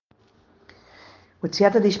With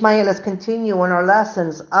Siyata Dishmaya, let's continue on our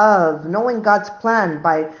lessons of Knowing God's Plan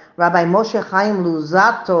by Rabbi Moshe Chaim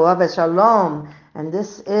Luzzatto of Shalom. And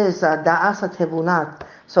this is Da'asa Tevunat.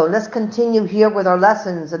 So let's continue here with our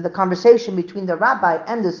lessons and the conversation between the rabbi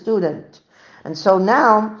and the student. And so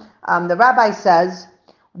now the rabbi says,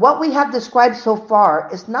 what we have described so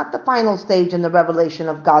far is not the final stage in the revelation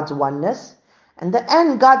of God's oneness. In the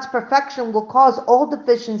end, God's perfection will cause all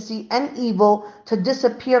deficiency and evil to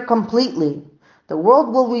disappear completely. The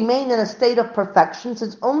world will remain in a state of perfection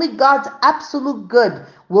since only God's absolute good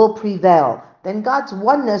will prevail. Then God's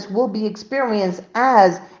oneness will be experienced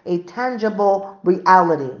as a tangible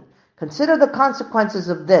reality. Consider the consequences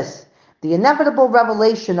of this. The inevitable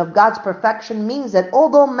revelation of God's perfection means that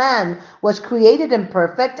although man was created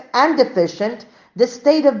imperfect and deficient, this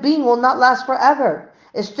state of being will not last forever.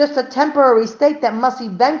 It's just a temporary state that must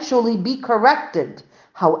eventually be corrected.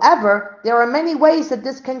 However, there are many ways that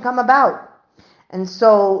this can come about. And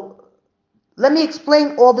so, let me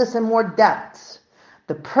explain all this in more depth.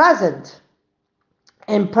 The present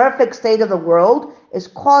imperfect state of the world is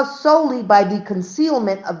caused solely by the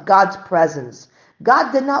concealment of God's presence.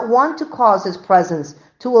 God did not want to cause His presence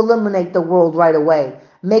to eliminate the world right away,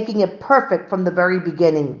 making it perfect from the very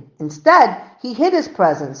beginning. Instead, He hid His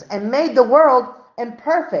presence and made the world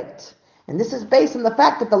imperfect. And this is based on the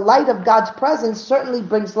fact that the light of God's presence certainly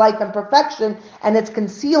brings life and perfection, and its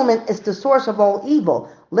concealment is the source of all evil.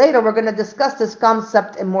 Later, we're going to discuss this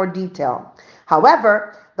concept in more detail.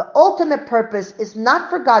 However, the ultimate purpose is not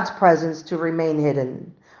for God's presence to remain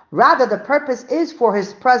hidden. Rather, the purpose is for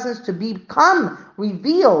His presence to become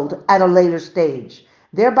revealed at a later stage,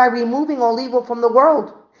 thereby removing all evil from the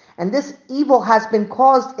world. And this evil has been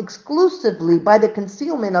caused exclusively by the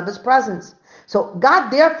concealment of His presence. So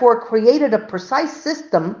God therefore created a precise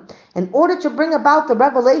system in order to bring about the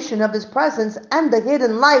revelation of His presence and the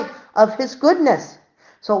hidden light of His goodness.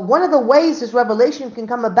 So one of the ways this revelation can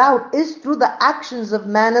come about is through the actions of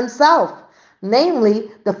man himself,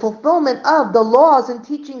 namely the fulfillment of the laws and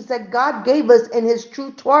teachings that God gave us in His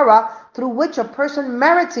true Torah, through which a person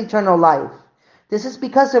merits eternal life. This is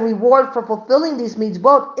because the reward for fulfilling these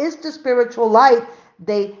mitzvot is the spiritual light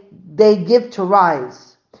they give to rise.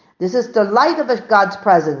 This is the light of God's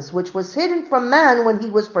presence, which was hidden from man when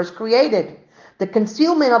he was first created. The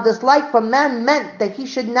concealment of this light from man meant that he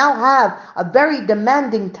should now have a very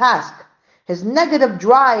demanding task. His negative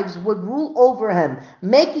drives would rule over him,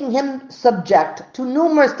 making him subject to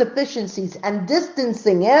numerous deficiencies and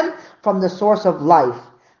distancing him from the source of life.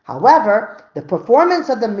 However, the performance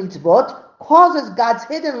of the mitzvot causes God's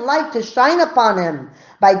hidden light to shine upon him.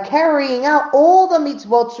 By carrying out all the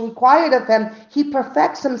mitzvot required of him, he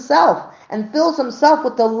perfects himself and fills himself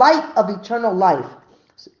with the light of eternal life.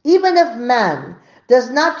 So even if man does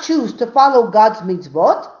not choose to follow God's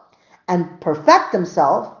mitzvot and perfect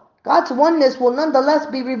himself, God's oneness will nonetheless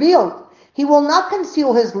be revealed. He will not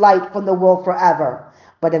conceal His light from the world forever.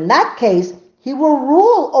 But in that case, He will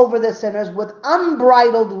rule over the sinners with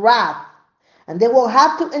unbridled wrath. And they will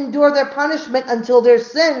have to endure their punishment until their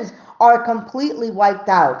sins are completely wiped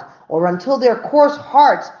out, or until their coarse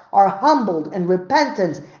hearts are humbled in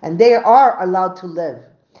repentance and they are allowed to live.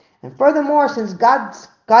 And furthermore, since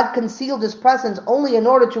God concealed His presence only in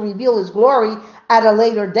order to reveal His glory at a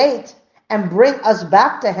later date and bring us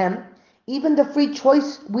back to Him, even the free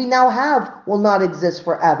choice we now have will not exist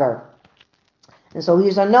forever. And so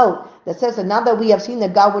here's a note that says that now that we have seen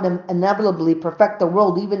that God would inevitably perfect the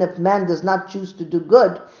world even if man does not choose to do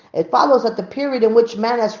good, it follows that the period in which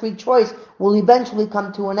man has free choice will eventually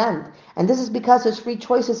come to an end. And this is because his free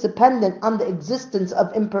choice is dependent on the existence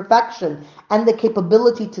of imperfection and the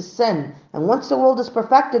capability to sin. And once the world is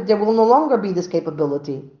perfected, there will no longer be this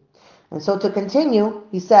capability. And so to continue,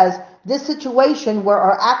 he says, this situation where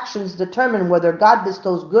our actions determine whether God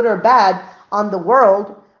bestows good or bad on the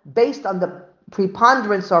world based on the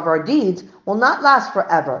preponderance of our deeds will not last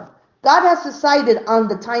forever. God has decided on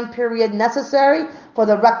the time period necessary for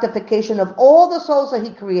the rectification of all the souls that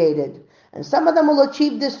He created. And some of them will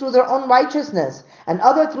achieve this through their own righteousness, and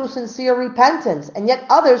others through sincere repentance, and yet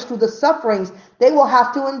others through the sufferings they will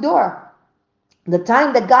have to endure. The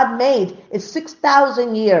time that God made is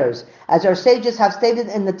 6,000 years, as our sages have stated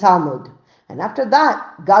in the Talmud. And after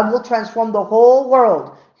that, God will transform the whole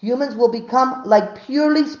world. Humans will become like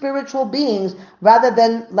purely spiritual beings rather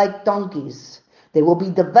than like donkeys. They will be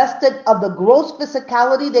divested of the gross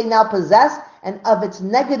physicality they now possess and of its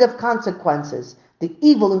negative consequences, the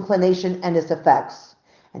evil inclination and its effects.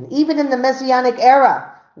 And even in the Messianic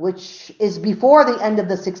era, which is before the end of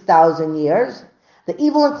the 6,000 years, the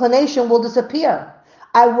evil inclination will disappear.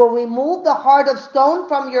 I will remove the heart of stone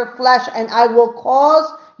from your flesh, and I will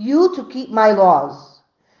cause you to keep my laws.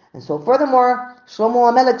 And so furthermore,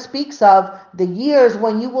 Shlomo HaMelech speaks of the years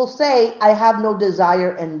when you will say, I have no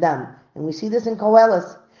desire in them. And we see this in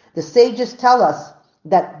Koheles. The sages tell us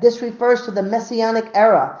that this refers to the Messianic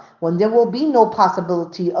era, when there will be no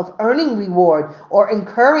possibility of earning reward or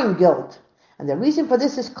incurring guilt. And the reason for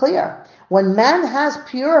this is clear. When man has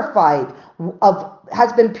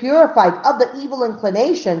been purified of the evil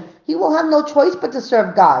inclination, he will have no choice but to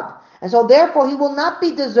serve God. And so therefore he will not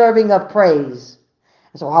be deserving of praise.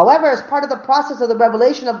 And so, however, as part of the process of the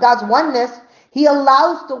revelation of God's oneness, he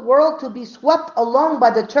allows the world to be swept along by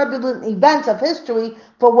the turbulent events of history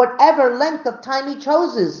for whatever length of time he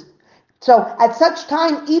chooses. So at such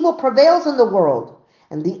time, evil prevails in the world.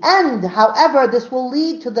 In the end, however, this will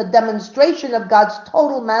lead to the demonstration of God's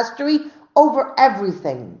total mastery over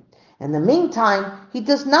everything. In the meantime, he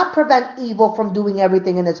does not prevent evil from doing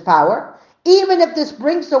everything in its power, even if this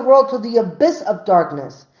brings the world to the abyss of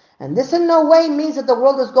darkness. And this in no way means that the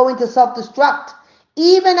world is going to self-destruct.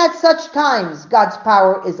 Even at such times, God's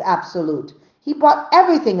power is absolute. He brought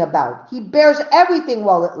everything about. He bears everything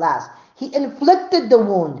while it lasts. He inflicted the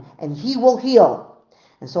wound, and he will heal.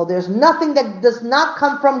 And so there's nothing that does not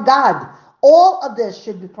come from God. All of this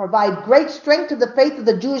should provide great strength to the faith of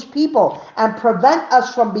the Jewish people and prevent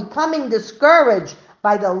us from becoming discouraged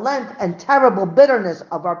by the length and terrible bitterness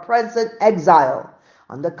of our present exile.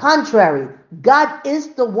 On the contrary, God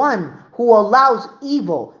is the one who allows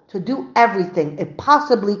evil to do everything it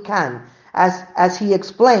possibly can, as he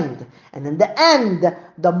explained. And in the end,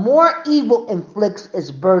 the more evil inflicts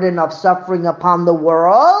its burden of suffering upon the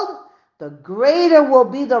world, the greater will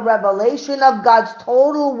be the revelation of God's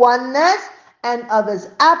total oneness and of his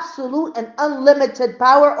absolute and unlimited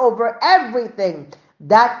power over everything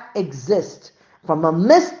that exists. From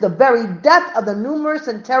amidst the very depth of the numerous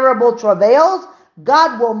and terrible travails,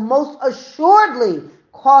 God will most assuredly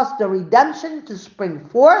cause the redemption to spring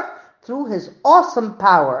forth through his awesome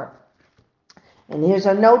power. And here's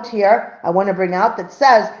a note here I want to bring out that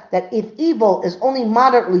says that if evil is only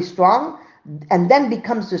moderately strong and then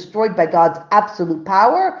becomes destroyed by God's absolute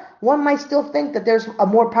power, one might still think that there's a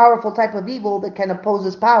more powerful type of evil that can oppose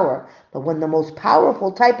his power. But when the most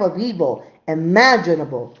powerful type of evil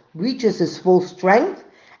imaginable reaches his full strength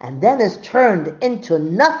and then is turned into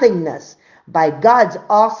nothingness by God's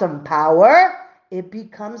awesome power, it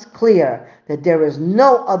becomes clear that there is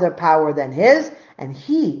no other power than his, and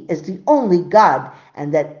he is the only God,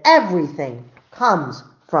 and that everything comes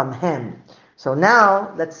from him. So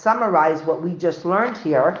now let's summarize what we just learned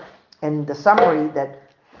here in the summary that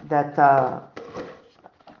Rabbi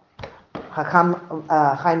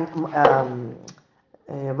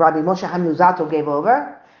Moshe Chaim Luzzatto gave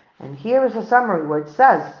over. And here is a summary where it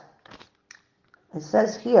says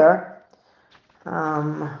here,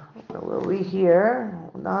 where were we here?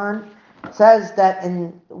 Hold on. It says that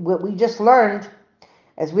in what we just learned,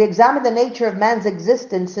 as we examine the nature of man's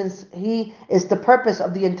existence, since he is the purpose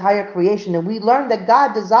of the entire creation, and we learned that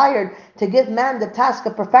God desired to give man the task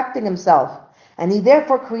of perfecting himself, and he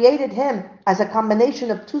therefore created him as a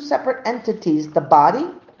combination of two separate entities, the body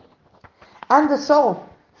and the soul.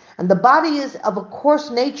 And the body is of a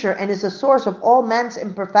coarse nature and is the source of all man's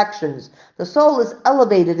imperfections. The soul is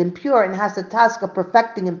elevated and pure and has the task of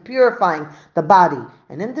perfecting and purifying the body.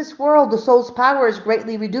 And in this world, the soul's power is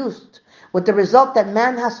greatly reduced, with the result that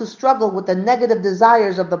man has to struggle with the negative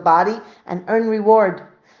desires of the body and earn reward.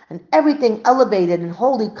 And everything elevated and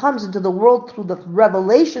holy comes into the world through the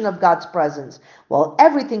revelation of God's presence, while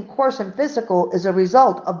everything coarse and physical is a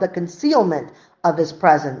result of the concealment of his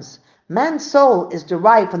presence. Man's soul is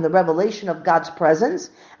derived from the revelation of God's presence,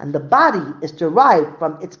 and the body is derived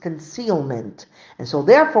from its concealment. And so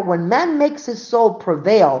therefore, when man makes his soul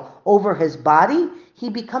prevail over his body, he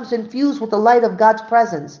becomes infused with the light of God's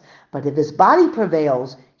presence. But if his body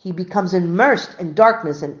prevails, he becomes immersed in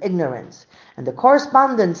darkness and ignorance. And the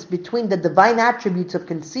correspondence between the divine attributes of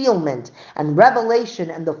concealment and revelation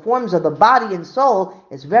and the forms of the body and soul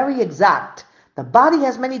is very exact. The body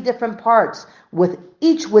has many different parts,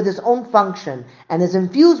 each with its own function, and is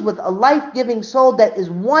infused with a life-giving soul that is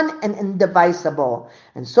one and indivisible.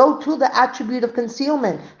 And so too the attribute of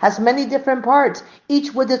concealment has many different parts,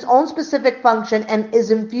 each with its own specific function, and is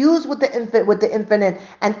infused with the infinite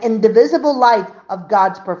and indivisible light of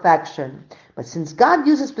God's perfection. But since God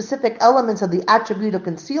uses specific elements of the attribute of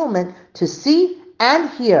concealment to see and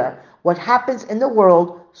hear what happens in the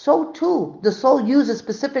world, so too the soul uses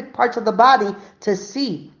specific parts of the body to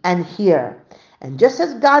see and hear. And just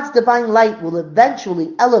as God's divine light will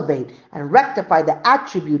eventually elevate and rectify the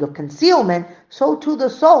attribute of concealment, so too the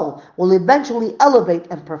soul will eventually elevate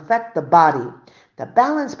and perfect the body. The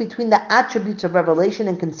balance between the attributes of revelation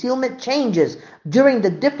and concealment changes during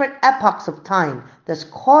the different epochs of time, thus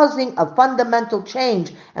causing a fundamental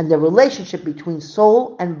change in the relationship between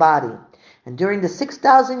soul and body. And during the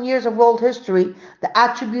 6,000 years of world history, the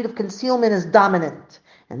attribute of concealment is dominant.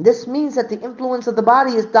 And this means that the influence of the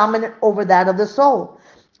body is dominant over that of the soul.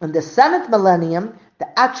 In the 7th millennium,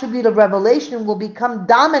 the attribute of revelation will become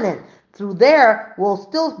dominant. Through there will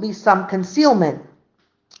still be some concealment.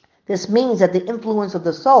 This means that the influence of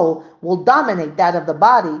the soul will dominate that of the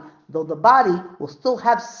body, though the body will still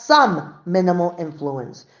have some minimal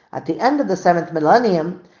influence. At the end of the 7th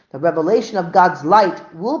millennium, the revelation of God's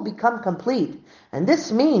light will become complete. And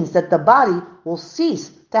this means that the body will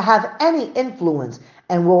cease to have any influence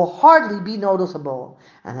and will hardly be noticeable.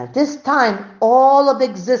 And at this time, all of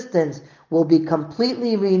existence will be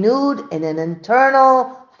completely renewed in an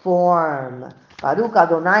eternal form. Baruch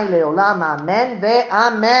Adonai Leolam, Amen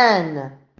ve'Amen.